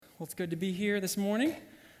Well, it's good to be here this morning.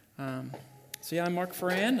 I'm Mark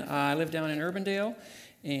Farran. I live down in Urbandale,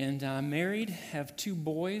 and I'm married, have two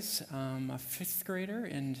boys, a fifth grader,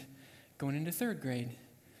 and going into third grade.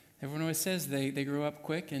 Everyone always says they grow up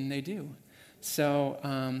quick, and they do.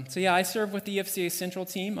 I serve with the EFCA Central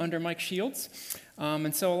team under Mike Shields.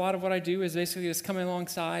 And so a lot of what I do is basically just coming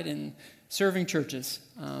alongside and serving churches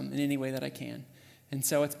in any way that I can. And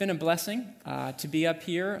so it's been a blessing to be up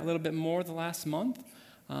here a little bit more the last month.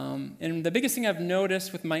 And the biggest thing I've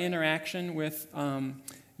noticed with my interaction with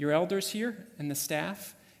your elders here and the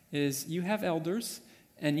staff is you have elders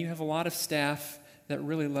and you have a lot of staff that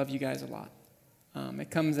really love you guys a lot. It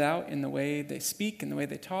comes out in the way they speak, in the way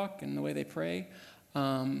they talk, and the way they pray.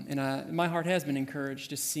 My heart has been encouraged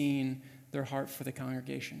just seeing their heart for the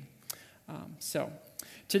congregation.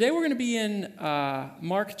 Today we're going to be in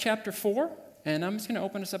Mark chapter 4, and I'm just going to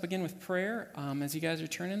open us up again with prayer as you guys are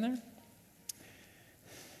turning there.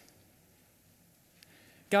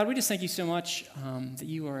 God, we just thank you so much that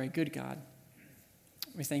you are a good God.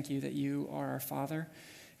 We thank you that you are our Father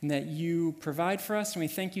and that you provide for us, and we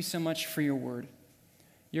thank you so much for your word.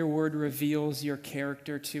 Your word reveals your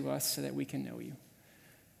character to us so that we can know you.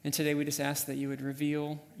 And today we just ask that you would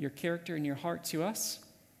reveal your character and your heart to us,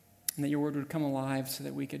 and that your word would come alive so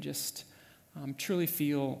that we could just truly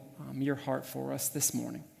feel your heart for us this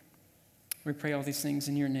morning. We pray all these things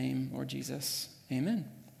in your name, Lord Jesus. Amen.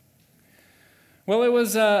 Well, it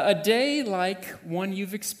was a day like one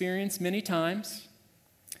you've experienced many times.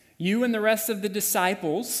 You and the rest of the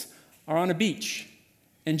disciples are on a beach,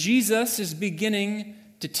 and Jesus is beginning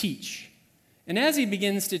to teach. And as he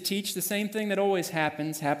begins to teach, the same thing that always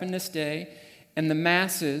happened this day, and the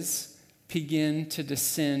masses begin to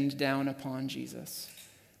descend down upon Jesus.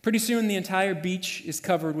 Pretty soon, the entire beach is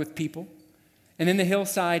covered with people, and then the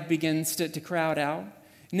hillside begins to crowd out,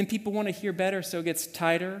 and then people want to hear better, so it gets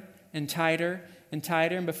tighter and tighter and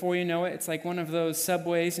tighter, and before you know it, it's like one of those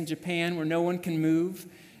subways in Japan where no one can move,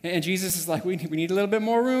 and Jesus is like, we need a little bit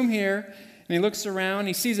more room here, and he looks around,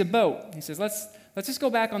 he sees a boat, he says, let's just go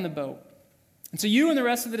back on the boat. And so you and the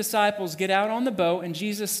rest of the disciples get out on the boat, and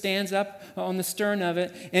Jesus stands up on the stern of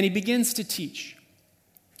it, and he begins to teach.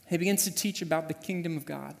 He begins to teach about the kingdom of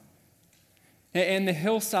God, and the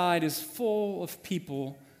hillside is full of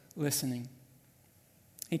people listening.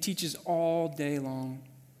 He teaches all day long.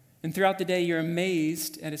 And throughout the day, you're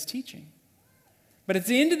amazed at his teaching. But at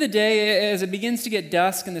the end of the day, as it begins to get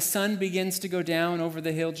dusk and the sun begins to go down over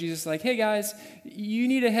the hill, Jesus is like, hey guys, you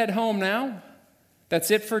need to head home now.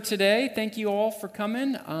 That's it for today. Thank you all for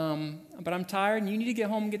coming. But I'm tired and you need to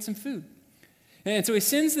get home and get some food. And so he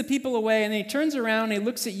sends the people away, and then he turns around and he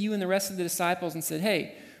looks at you and the rest of the disciples and said,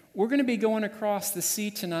 hey, we're going to be going across the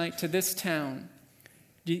sea tonight to this town.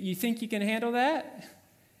 Do you think you can handle that?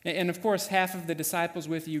 And of course, half of the disciples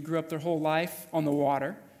with you grew up their whole life on the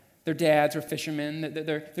water. Their dads were fishermen.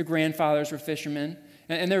 Their grandfathers were fishermen.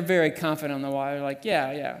 And they're very confident on the water. They're like,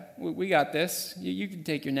 yeah, we got this. You can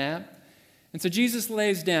take your nap. And so Jesus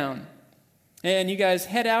lays down. And you guys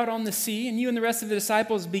head out on the sea, and you and the rest of the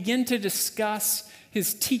disciples begin to discuss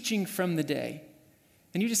his teaching from the day.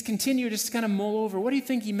 And you just continue to kind of mull over, what do you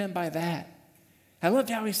think he meant by that? I loved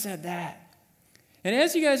how he said that. And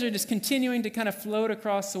as you guys are just continuing to kind of float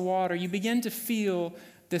across the water, you begin to feel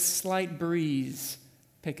this slight breeze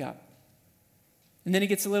pick up. And then it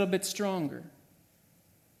gets a little bit stronger.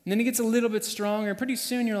 And then it gets a little bit stronger. Pretty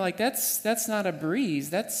soon you're like, that's not a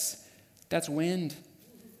breeze, that's wind.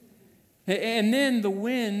 And then the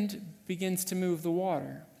wind begins to move the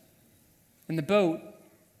water. And the boat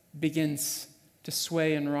begins to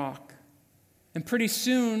sway and rock. And pretty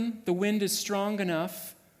soon the wind is strong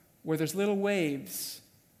enough where there's little waves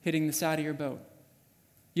hitting the side of your boat.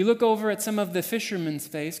 You look over at some of the fishermen's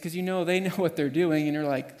face because you know they know what they're doing, and you're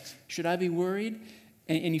like, should I be worried?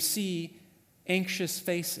 And you see anxious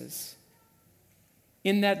faces.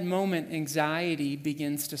 In that moment, anxiety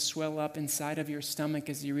begins to swell up inside of your stomach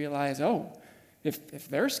as you realize, oh, if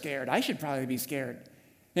they're scared, I should probably be scared.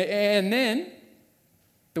 And then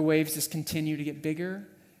the waves just continue to get bigger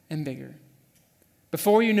and bigger.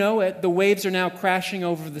 Before you know it, the waves are now crashing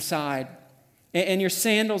over the side, and your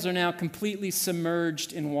sandals are now completely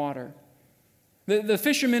submerged in water. The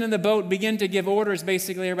fishermen in the boat begin to give orders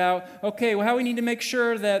basically about, okay, well, how we need to make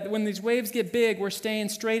sure that when these waves get big, we're staying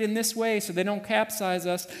straight in this way so they don't capsize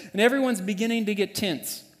us, and everyone's beginning to get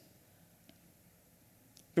tense.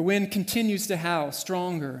 The wind continues to howl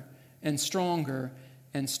stronger and stronger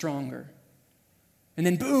and stronger. And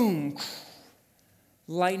then boom!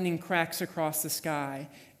 Lightning cracks across the sky,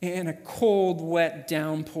 and a cold, wet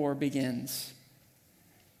downpour begins.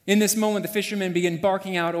 In this moment, the fishermen begin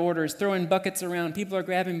barking out orders, throwing buckets around. People are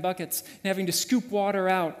grabbing buckets and having to scoop water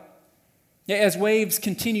out as waves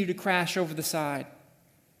continue to crash over the side.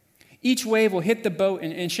 Each wave will hit the boat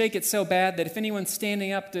and shake it so bad that if anyone's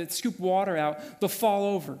standing up to scoop water out, they'll fall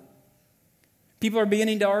over. People are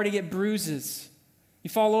beginning to already get bruises. You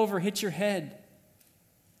fall over, hit your head.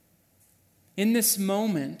 In this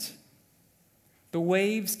moment, the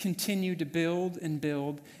waves continue to build,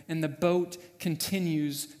 and the boat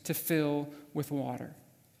continues to fill with water.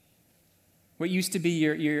 What used to be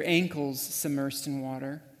your ankles submersed in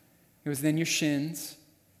water, it was then your shins,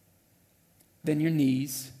 then your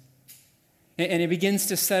knees. And it begins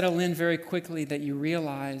to settle in very quickly that you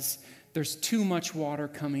realize there's too much water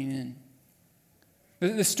coming in.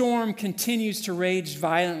 The storm continues to rage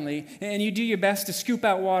violently, and you do your best to scoop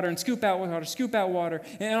out water and scoop out water, scoop out water,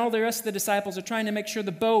 and all the rest of the disciples are trying to make sure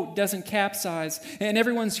the boat doesn't capsize, and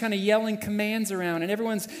everyone's kind of yelling commands around, and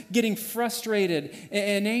everyone's getting frustrated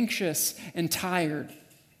and anxious and tired.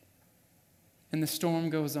 And the storm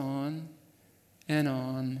goes on and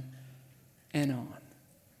on and on.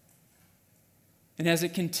 And as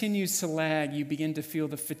it continues to lag, you begin to feel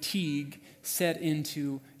the fatigue set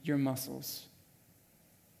into your muscles.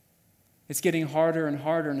 It's getting harder and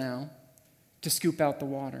harder now to scoop out the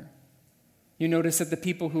water. You notice that the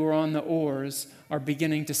people who are on the oars are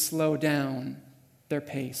beginning to slow down their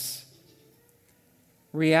pace.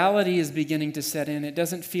 Reality is beginning to set in. It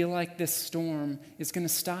doesn't feel like this storm is going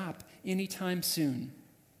to stop anytime soon.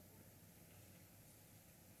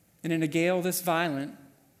 And in a gale this violent,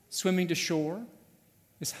 swimming to shore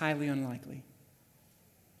is highly unlikely.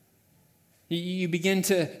 You begin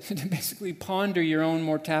to basically ponder your own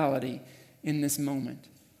mortality in this moment.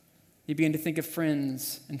 You begin to think of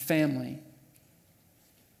friends and family.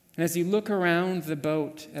 And as you look around the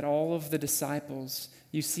boat at all of the disciples,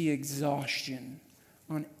 you see exhaustion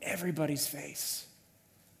on everybody's face.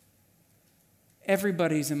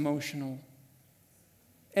 Everybody's emotional.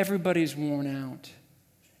 Everybody's worn out.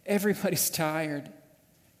 Everybody's tired.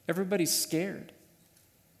 Everybody's scared.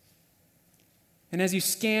 And as you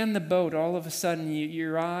scan the boat, all of a sudden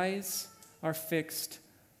your eyes are fixed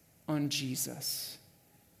on Jesus,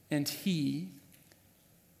 and he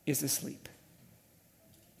is asleep.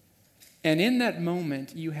 And in that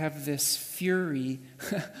moment, you have this fury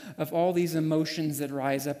of all these emotions that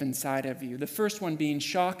rise up inside of you. The first one being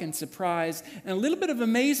shock and surprise, and a little bit of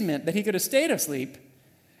amazement that he could have stayed asleep.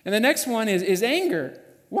 And the next one is anger.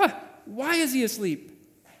 What? Why is he asleep?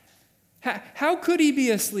 How could he be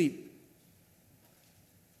asleep?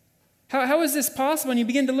 How is this possible? And you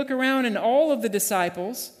begin to look around, and all of the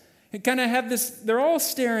disciples kind of have this, they're all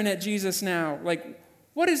staring at Jesus now, like,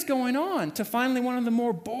 what is going on? To finally one of the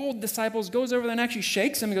more bold disciples goes over there and actually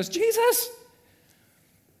shakes him and goes, Jesus,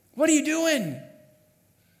 what are you doing?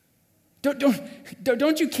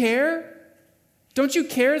 Don't you care? Don't you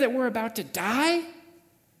care that we're about to die?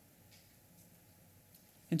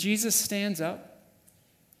 And Jesus stands up,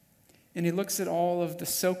 and he looks at all of the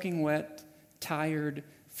soaking wet, tired,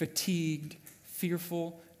 fatigued,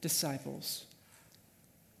 fearful disciples.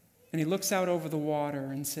 And he looks out over the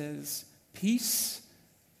water and says, peace,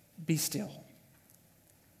 be still.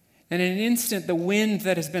 And in an instant, the wind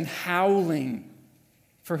that has been howling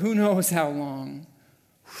for who knows how long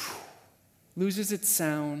loses its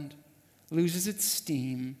sound, loses its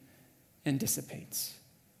steam, and dissipates.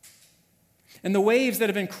 And the waves that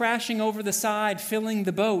have been crashing over the side, filling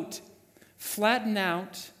the boat, flatten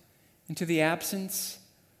out into the absence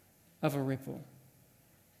of a ripple.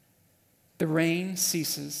 The rain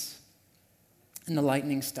ceases, and the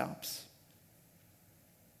lightning stops.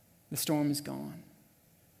 The storm is gone.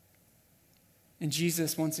 And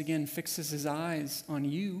Jesus once again fixes his eyes on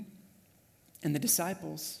you and the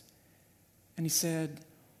disciples, and he said,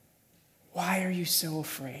 why are you so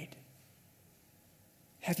afraid?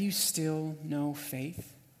 Have you still no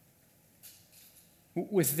faith?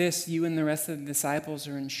 With this, you and the rest of the disciples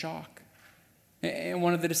are in shock. And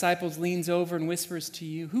one of the disciples leans over and whispers to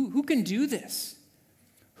you, who can do this?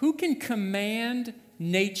 Who can command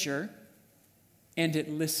nature and it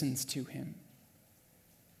listens to him?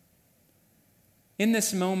 In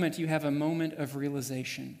this moment, you have a moment of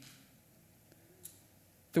realization.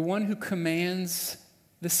 The one who commands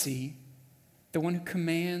the sea, the one who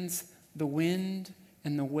commands the wind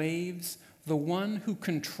and the waves, the one who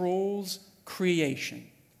controls creation,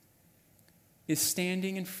 is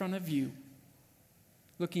standing in front of you,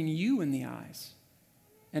 looking you in the eyes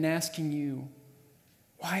and asking you,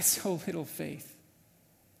 why so little faith?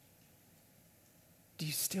 Do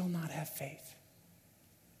you still not have faith?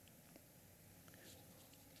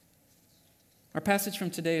 Our passage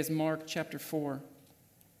from today is Mark chapter 4.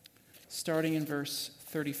 starting in verse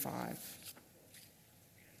 35.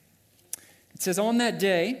 It says, "On that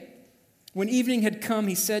day, when evening had come,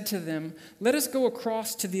 he said to them, 'Let us go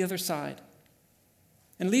across to the other side.'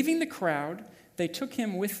 And leaving the crowd, they took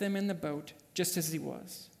him with them in the boat, just as he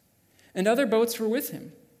was. And other boats were with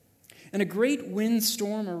him. And a great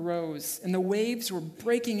windstorm arose, and the waves were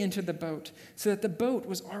breaking into the boat, so that the boat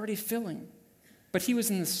was already filling. But he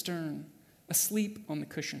was in the stern, asleep on the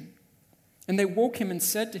cushion. And they woke him and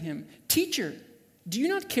said to him, 'Teacher, do you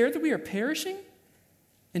not care that we are perishing?'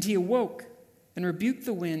 And he awoke and rebuked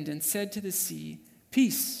the wind and said to the sea,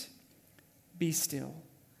 'Peace, be still.'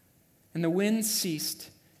 And the wind ceased,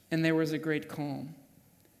 and there was a great calm.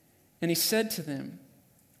 And he said to them,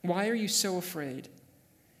 'Why are you so afraid?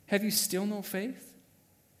 Have you still no faith?'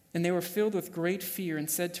 And they were filled with great fear and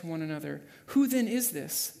said to one another, 'Who then is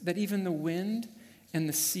this, that even the wind and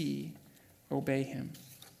the sea obey him?'"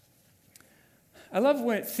 I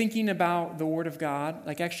love thinking about the Word of God,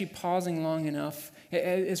 like actually pausing long enough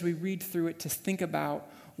as we read through it to think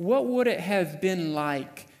about what would it have been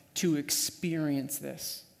like to experience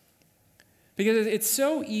this. Because it's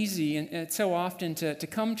so easy and so often to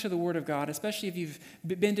come to the Word of God, especially if you've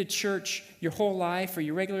been to church your whole life or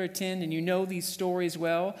you regularly attend and you know these stories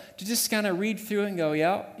well, to just kind of read through it and go,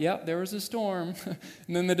 yep, there was a storm.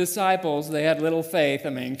 And then the disciples, they had little faith.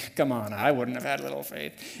 I mean, come on, I wouldn't have had little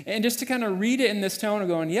faith. And just to kind of read it in this tone of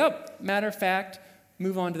going, yep, matter of fact,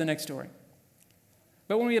 move on to the next story.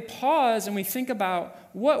 But when we pause and we think about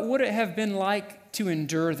what would it have been like to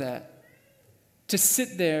endure that, to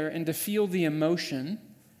sit there and to feel the emotion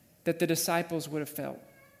that the disciples would have felt,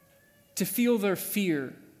 to feel their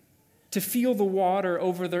fear, to feel the water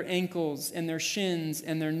over their ankles and their shins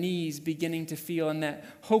and their knees beginning to feel, and that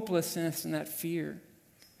hopelessness and that fear.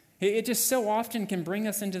 It just so often can bring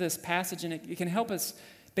us into this passage, and it can help us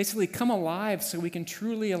basically come alive so we can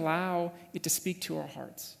truly allow it to speak to our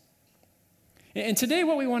hearts. And today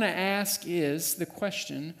what we want to ask is the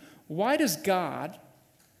question, why does God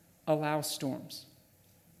allow storms?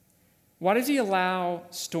 Why does he allow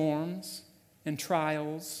storms and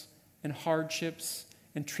trials and hardships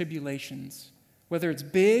and tribulations, whether it's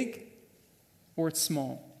big or it's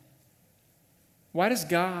small? Why does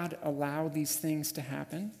God allow these things to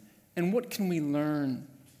happen? And what can we learn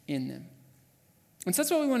in them? And so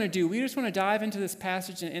that's what we want to do. We just want to dive into this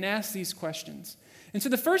passage and ask these questions. And so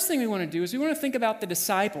the first thing we want to do is we want to think about the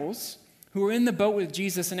disciples who were in the boat with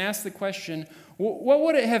Jesus and ask the question, what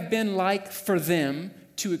would it have been like for them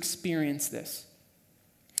to experience this?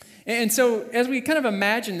 And so as we kind of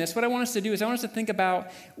imagine this, what I want us to do is I want us to think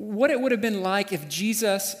about what it would have been like if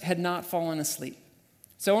Jesus had not fallen asleep.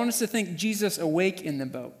 So I want us to think Jesus awake in the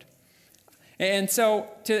boat. And so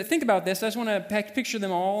to think about this, I just want to picture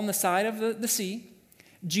them all on the side of the sea.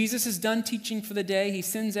 Jesus is done teaching for the day. He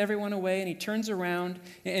sends everyone away, and he turns around,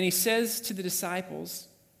 and he says to the disciples,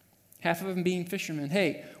 half of them being fishermen,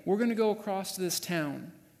 "Hey, we're going to go across to this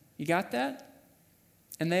town. You got that?"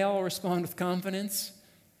 And they all respond with confidence,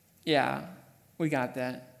 "Yeah, we got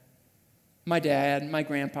that. My dad, my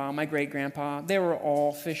grandpa, my great-grandpa, they were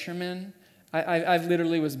all fishermen. I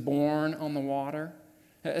literally was born on the water."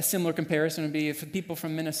 A similar comparison would be if people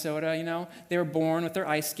from Minnesota, they were born with their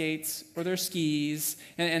ice skates or their skis,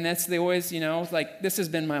 and they always, like, this has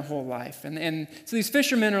been my whole life. And so these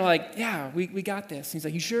fishermen are like, "Yeah, we got this." And he's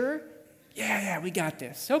like, "You sure?" Yeah, we got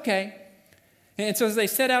this. Okay. And so as they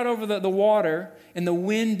set out over the water, and the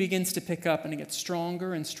wind begins to pick up, and it gets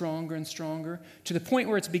stronger and stronger and stronger to the point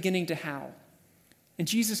where it's beginning to howl. And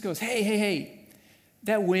Jesus goes, hey,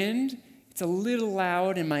 that wind, it's a little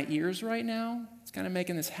loud in my ears right now. It's kind of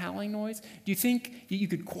making this howling noise. Do you think you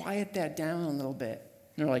could quiet that down a little bit?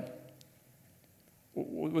 And they're like,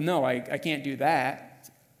 well, no, I can't do that.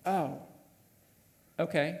 Oh,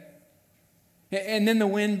 okay. And then the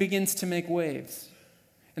wind begins to make waves.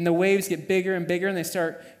 And the waves get bigger and bigger, and they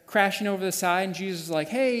start crashing over the side. And Jesus is like,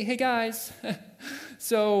 hey guys.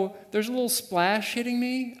 So there's a little splash hitting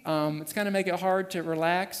me. It's kind of making it hard to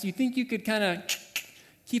relax. Do you think you could kind of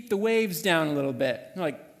keep the waves down a little bit? And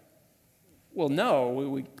they're like, well,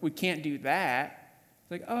 no, we can't do that.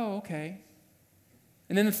 It's like, oh, okay.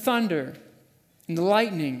 And then the thunder and the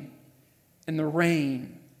lightning and the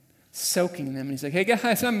rain soaking them. And he's like, hey,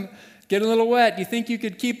 guys, I'm getting a little wet. Do you think you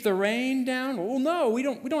could keep the rain down? Well, no, we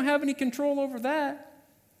don't have any control over that.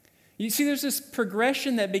 You see, there's this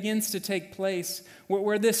progression that begins to take place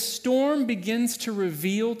where this storm begins to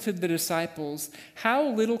reveal to the disciples how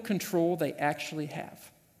little control they actually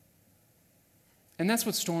have. And that's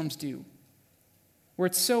what storms do. Where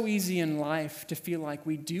it's so easy in life to feel like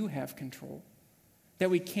we do have control, that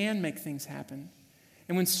we can make things happen.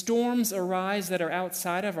 And when storms arise that are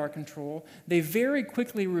outside of our control, they very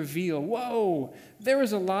quickly reveal, whoa, there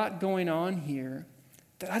is a lot going on here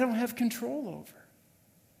that I don't have control over.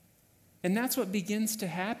 And that's what begins to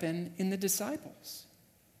happen in the disciples.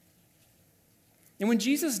 And when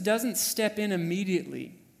Jesus doesn't step in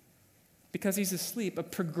immediately because he's asleep, a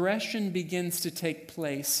progression begins to take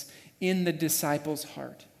place in the disciples'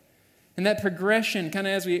 heart. And that progression, kind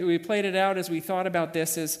of as we played it out, as we thought about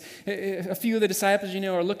this, is a few of the disciples,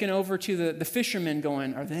 are looking over to the fishermen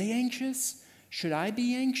going, are they anxious? Should I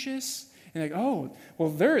be anxious? And like, oh, well,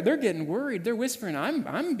 they're getting worried. They're whispering,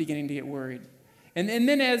 I'm beginning to get worried. And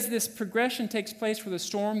then as this progression takes place where the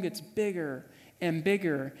storm gets bigger and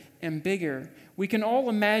bigger and bigger, we can all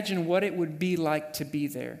imagine what it would be like to be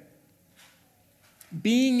there.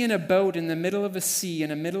 Being in a boat in the middle of a sea,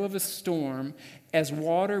 in the middle of a storm, as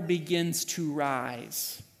water begins to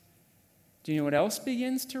rise. Do you know what else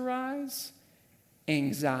begins to rise?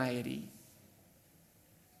 Anxiety.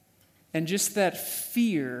 And just that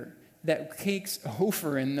fear that takes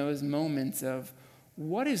over in those moments of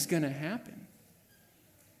what is going to happen.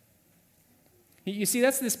 You see,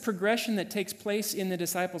 that's this progression that takes place in the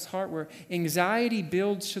disciples' heart where anxiety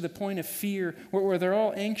builds to the point of fear, where they're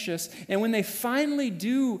all anxious. And when they finally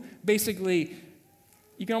do basically,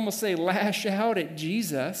 you can almost say, lash out at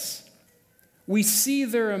Jesus, we see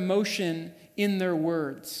their emotion in their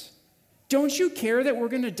words. Don't you care that we're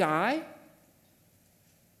going to die?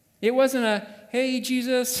 It wasn't a, hey,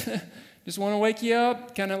 Jesus, just want to wake you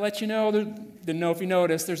up, kind of let you know. Didn't know if you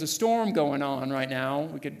noticed, there's a storm going on right now.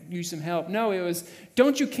 We could use some help. No, it was,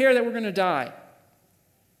 don't you care that we're going to die?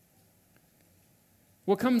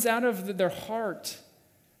 What comes out of their heart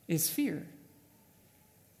is fear.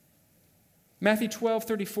 Matthew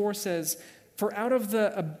 12:34 says, for out of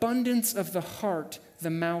the abundance of the heart,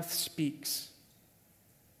 the mouth speaks.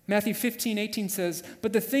 Matthew 15:18 says,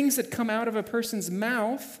 but the things that come out of a person's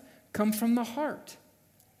mouth come from the heart,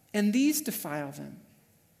 and these defile them.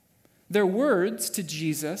 Their words to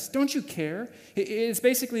Jesus, don't you care? It's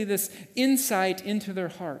basically this insight into their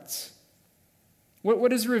hearts.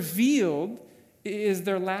 What is revealed is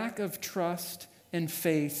their lack of trust and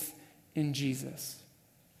faith in Jesus.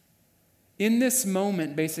 In this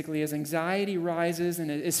moment, basically, as anxiety rises and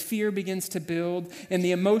as fear begins to build and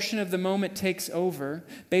the emotion of the moment takes over,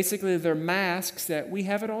 basically they're masks that we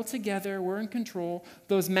have it all together, we're in control.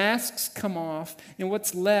 Those masks come off, and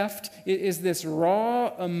what's left is this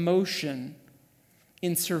raw emotion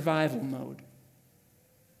in survival mode.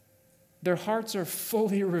 Their hearts are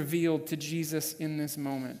fully revealed to Jesus in this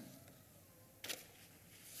moment.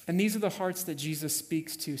 And these are the hearts that Jesus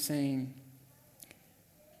speaks to, saying,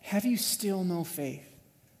 have you still no faith?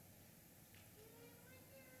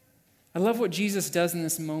 I love what Jesus does in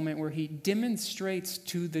this moment where he demonstrates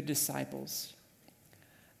to the disciples,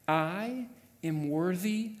 I am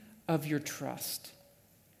worthy of your trust,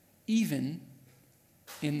 even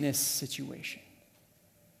in this situation.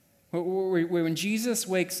 When Jesus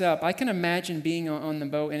wakes up, I can imagine being on the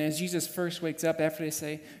boat, and as Jesus first wakes up after they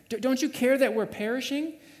say, don't you care that we're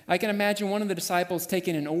perishing? I can imagine one of the disciples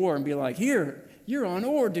taking an oar and be like, here, you're on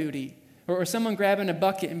oar duty. Or someone grabbing a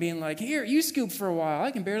bucket and being like, here, you scoop for a while.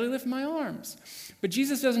 I can barely lift my arms. But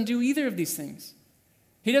Jesus doesn't do either of these things.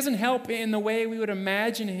 He doesn't help in the way we would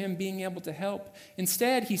imagine him being able to help.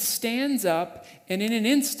 Instead, he stands up, and in an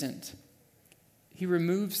instant, he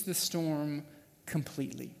removes the storm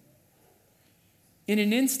completely. In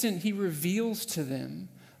an instant, he reveals to them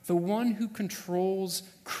the one who controls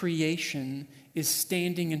creation is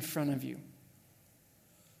standing in front of you.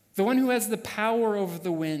 The one who has the power over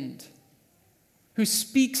the wind, who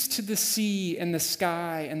speaks to the sea and the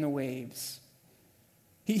sky and the waves.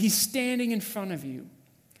 He's standing in front of you.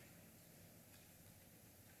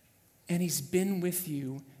 And he's been with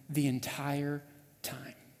you the entire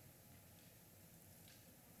time.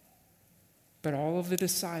 But all of the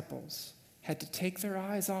disciples had to take their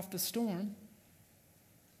eyes off the storm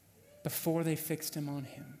before they fixed them on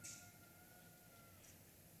him.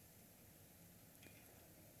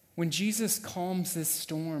 When Jesus calms this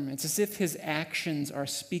storm, it's as if his actions are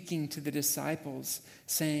speaking to the disciples,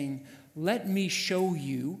 saying, let me show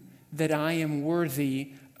you that I am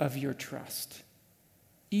worthy of your trust,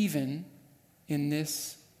 even in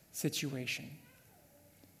this situation.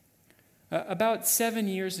 About 7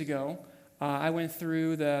 years ago, I went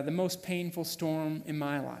through the most painful storm in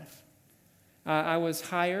my life. I was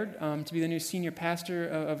hired to be the new senior pastor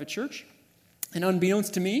of a church, and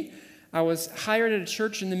unbeknownst to me, I was hired at a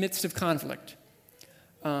church in the midst of conflict.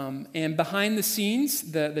 And behind the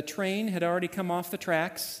scenes, the train had already come off the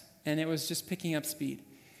tracks, and it was just picking up speed.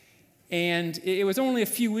 And it was only a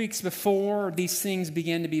few weeks before these things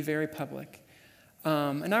began to be very public.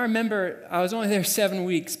 And I remember I was only there 7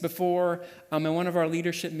 weeks before, in one of our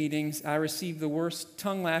leadership meetings, I received the worst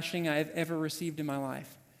tongue lashing I've ever received in my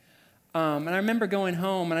life. And I remember going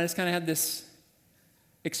home, and I just kind of had this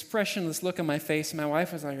expressionless look on my face, and my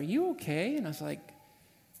wife was like, "Are you okay?" And I was like,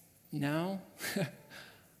 "No,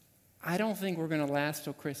 I don't think we're going to last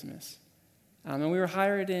till Christmas." And we were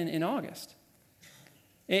hired in August.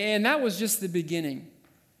 And that was just the beginning.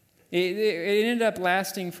 It ended up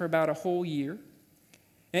lasting for about a whole year.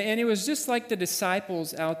 And it was just like the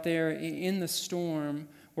disciples out there in the storm,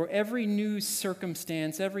 where every new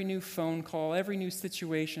circumstance, every new phone call, every new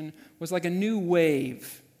situation was like a new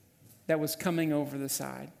wave that was coming over the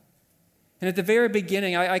side. And at the very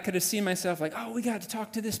beginning, I could have seen myself like, "Oh, we got to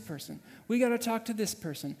talk to this person. We got to talk to this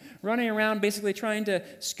person." Running around basically trying to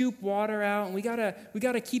scoop water out, and we got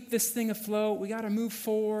to keep this thing afloat. We got to move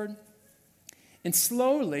forward. And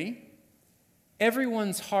slowly,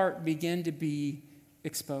 everyone's heart began to be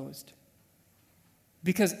exposed,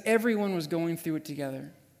 because everyone was going through it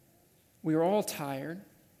together. We were all tired.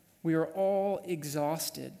 We were all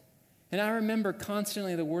exhausted. And I remember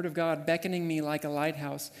constantly the Word of God beckoning me like a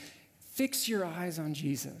lighthouse. Fix your eyes on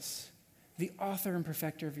Jesus, the author and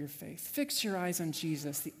perfecter of your faith. Fix your eyes on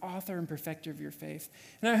Jesus, the author and perfecter of your faith.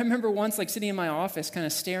 And I remember once like sitting in my office kind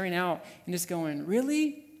of staring out and just going,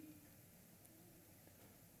 "Really?"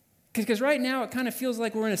 Because right now it kind of feels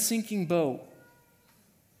like we're in a sinking boat.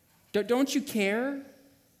 Don't you care?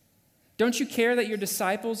 Don't you care that your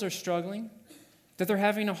disciples are struggling? That they're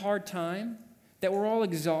having a hard time? That we're all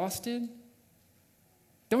exhausted?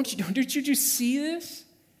 Don't you just see this?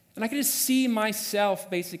 And I could just see myself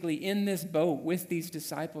basically in this boat with these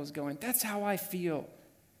disciples going, "That's how I feel."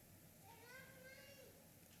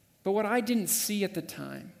 But what I didn't see at the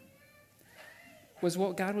time was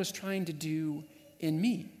what God was trying to do in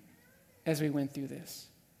me as we went through this.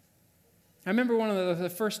 I remember one of the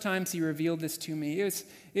first times he revealed this to me. As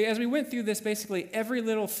we went through this, basically every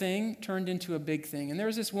little thing turned into a big thing. And there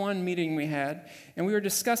was this one meeting we had, and we were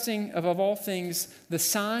discussing, above all things, the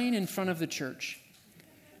sign in front of the church.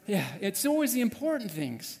 Yeah, it's always the important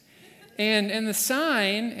things. And the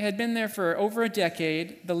sign had been there for over a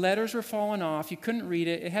decade. The letters were falling off. You couldn't read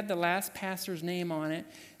it. It had the last pastor's name on it.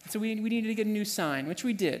 So we needed to get a new sign, which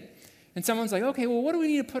we did. And someone's like, "Okay, well, what do we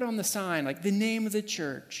need to put on the sign?" Like the name of the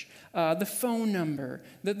church, the phone number,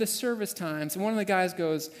 the service times. And one of the guys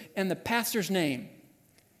goes, "And the pastor's name."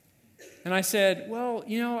 And I said, "Well,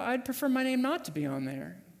 I'd prefer my name not to be on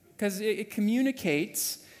there, because it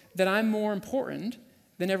communicates that I'm more important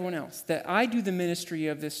than everyone else, that I do the ministry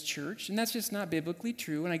of this church, and that's just not biblically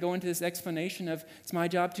true." And I go into this explanation of it's my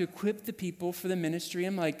job to equip the people for the ministry.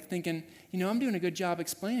 I'm like thinking, I'm doing a good job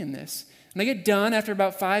explaining this. And I get done after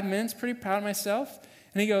about 5 minutes, pretty proud of myself.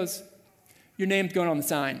 And he goes, "Your name's going on the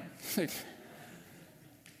sign."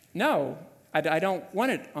 No, I don't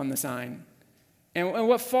want it on the sign. And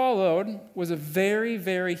what followed was a very,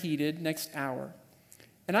 very heated next hour.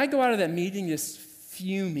 And I go out of that meeting just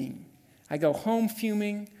fuming. I go home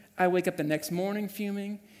fuming. I wake up the next morning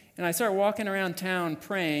fuming. And I start walking around town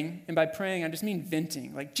praying. And by praying, I just mean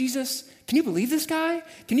venting. Like, "Jesus, can you believe this guy?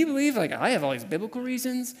 Can you believe, I have all these biblical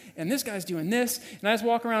reasons, and this guy's doing this?" And I just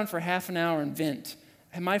walk around for half an hour and vent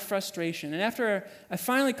at my frustration. And after I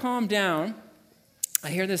finally calm down,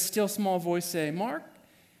 I hear this still small voice say, "Mark,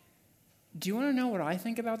 do you want to know what I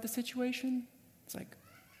think about the situation?" It's like,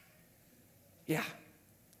 "Yeah.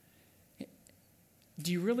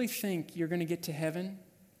 Do you really think you're going to get to heaven,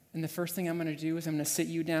 and the first thing I'm going to do is I'm going to sit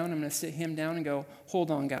you down, I'm going to sit him down and go, 'Hold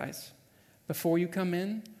on, guys. Before you come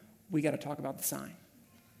in, we got to talk about the sign.'"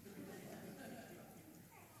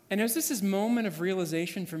 And there's just this moment of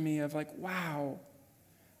realization for me of like, wow,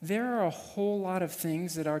 there are a whole lot of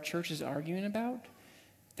things that our church is arguing about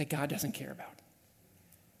that God doesn't care about.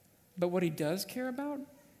 But what he does care about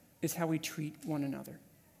is how we treat one another.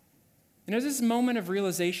 And there's this moment of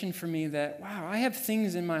realization for me that, wow, I have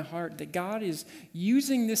things in my heart that God is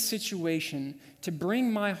using this situation to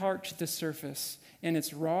bring my heart to the surface. And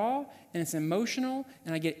it's raw, and it's emotional,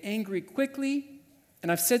 and I get angry quickly,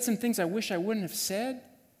 and I've said some things I wish I wouldn't have said,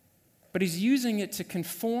 but he's using it to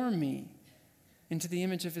conform me into the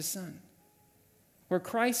image of his Son, where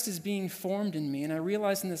Christ is being formed in me. And I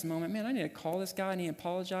realized in this moment, man, I need to call this guy, and he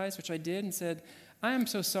apologized, which I did, and said, "I am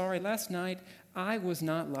so sorry. Last night, I was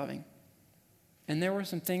not loving. And there were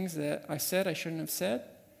some things that I said I shouldn't have said."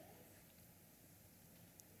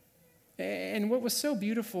 And what was so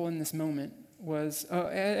beautiful in this moment was,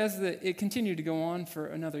 it continued to go on for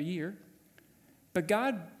another year, but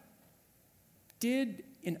God did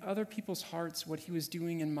in other people's hearts what he was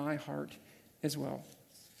doing in my heart as well.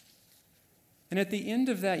 And at the end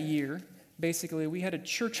of that year, basically, we had a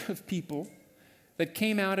church of people that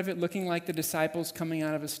came out of it looking like the disciples coming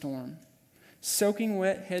out of a storm, soaking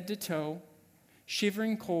wet head to toe,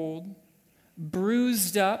 shivering cold,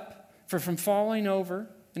 bruised up from falling over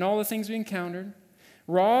and all the things we encountered,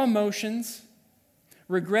 raw emotions,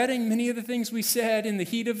 regretting many of the things we said in the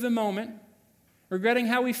heat of the moment, regretting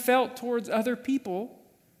how we felt towards other people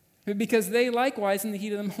because they likewise in the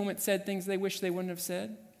heat of the moment said things they wish they wouldn't have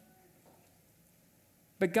said.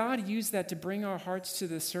 But God used that to bring our hearts to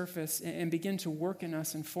the surface and begin to work in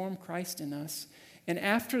us and form Christ in us. And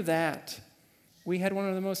after that, we had one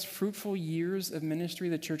of the most fruitful years of ministry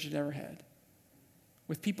the church had ever had,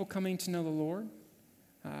 with people coming to know the Lord,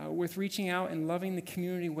 with reaching out and loving the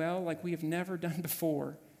community well like we have never done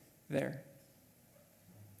before there.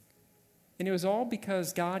 And it was all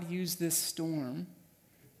because God used this storm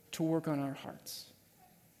to work on our hearts.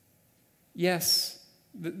 Yes,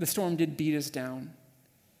 the storm did beat us down.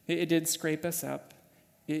 It did scrape us up.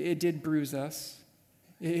 It did bruise us.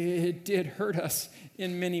 It did hurt us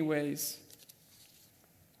in many ways.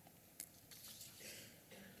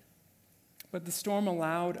 But the storm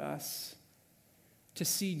allowed us to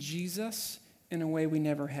see Jesus in a way we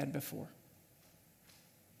never had before.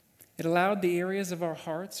 It allowed the areas of our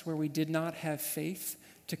hearts where we did not have faith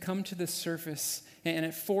to come to the surface, and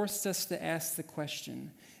it forced us to ask the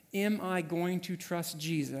question, am I going to trust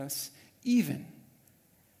Jesus even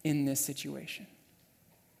in this situation?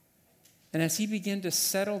 And as he began to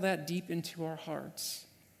settle that deep into our hearts,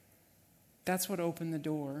 that's what opened the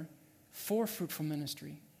door for fruitful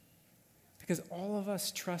ministry. Because all of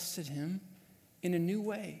us trusted him in a new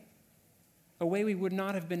way, a way we would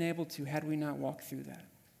not have been able to had we not walked through that.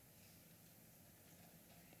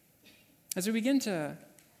 As we begin to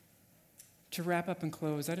wrap up and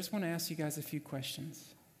close, I just want to ask you guys a few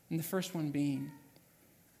questions. And the first one being,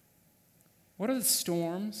 what are the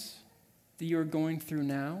storms that you are going through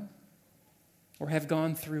now or have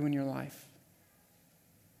gone through in your life?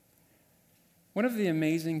 One of the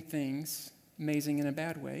amazing things, amazing in a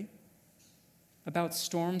bad way, about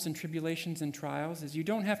storms and tribulations and trials is you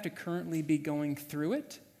don't have to currently be going through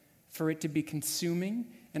it for it to be consuming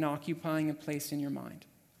and occupying a place in your mind.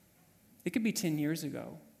 It could be 10 years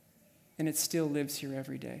ago, and it still lives here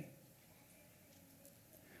every day.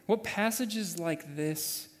 What passages like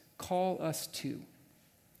this call us to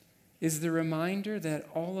is the reminder that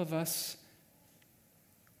all of us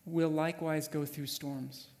will likewise go through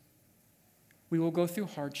storms. We will go through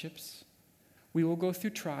hardships. We will go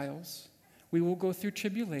through trials. We will go through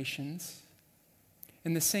tribulations.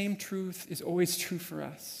 And the same truth is always true for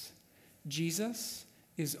us. Jesus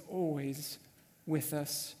is always with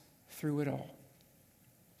us through it all.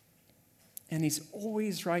 And he's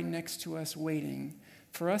always right next to us waiting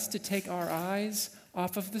for us to take our eyes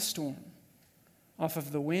off of the storm, off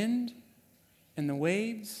of the wind and the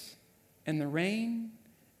waves and the rain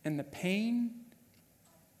and the pain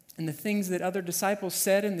and the things that other disciples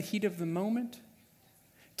said in the heat of the moment,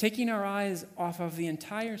 taking our eyes off of the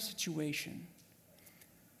entire situation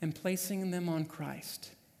and placing them on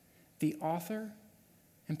Christ, the author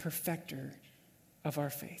and perfecter of our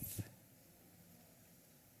faith.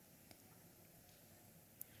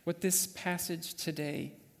 What this passage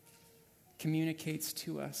today communicates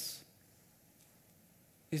to us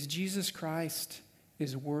is Jesus Christ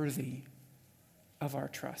is worthy of our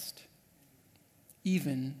trust,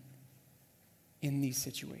 even in these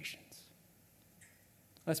situations.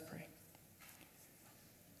 Let's pray.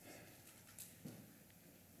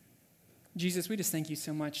 Jesus, we just thank you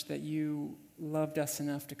so much that you loved us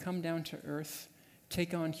enough to come down to earth,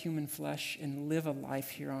 take on human flesh, and live a life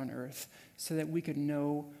here on earth so that we could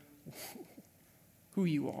know who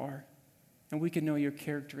you are, and we could know your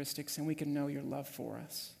characteristics, and we could know your love for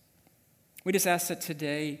us. We just ask that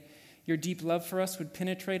today your deep love for us would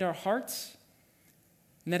penetrate our hearts,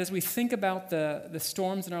 and that as we think about the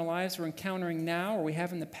storms in our lives we're encountering now or we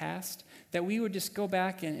have in the past, that we would just go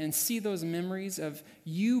back and see those memories of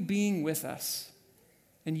you being with us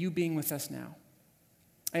and you being with us now.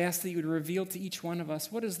 I ask that you would reveal to each one of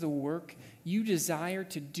us what is the work you desire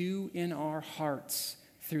to do in our hearts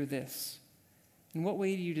through this. In what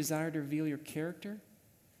way do you desire to reveal your character?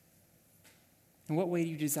 In what way do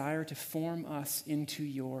you desire to form us into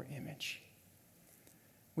your image?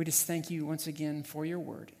 We just thank you once again for your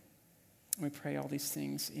word. We pray all these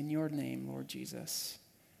things in your name, Lord Jesus.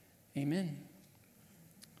 Amen.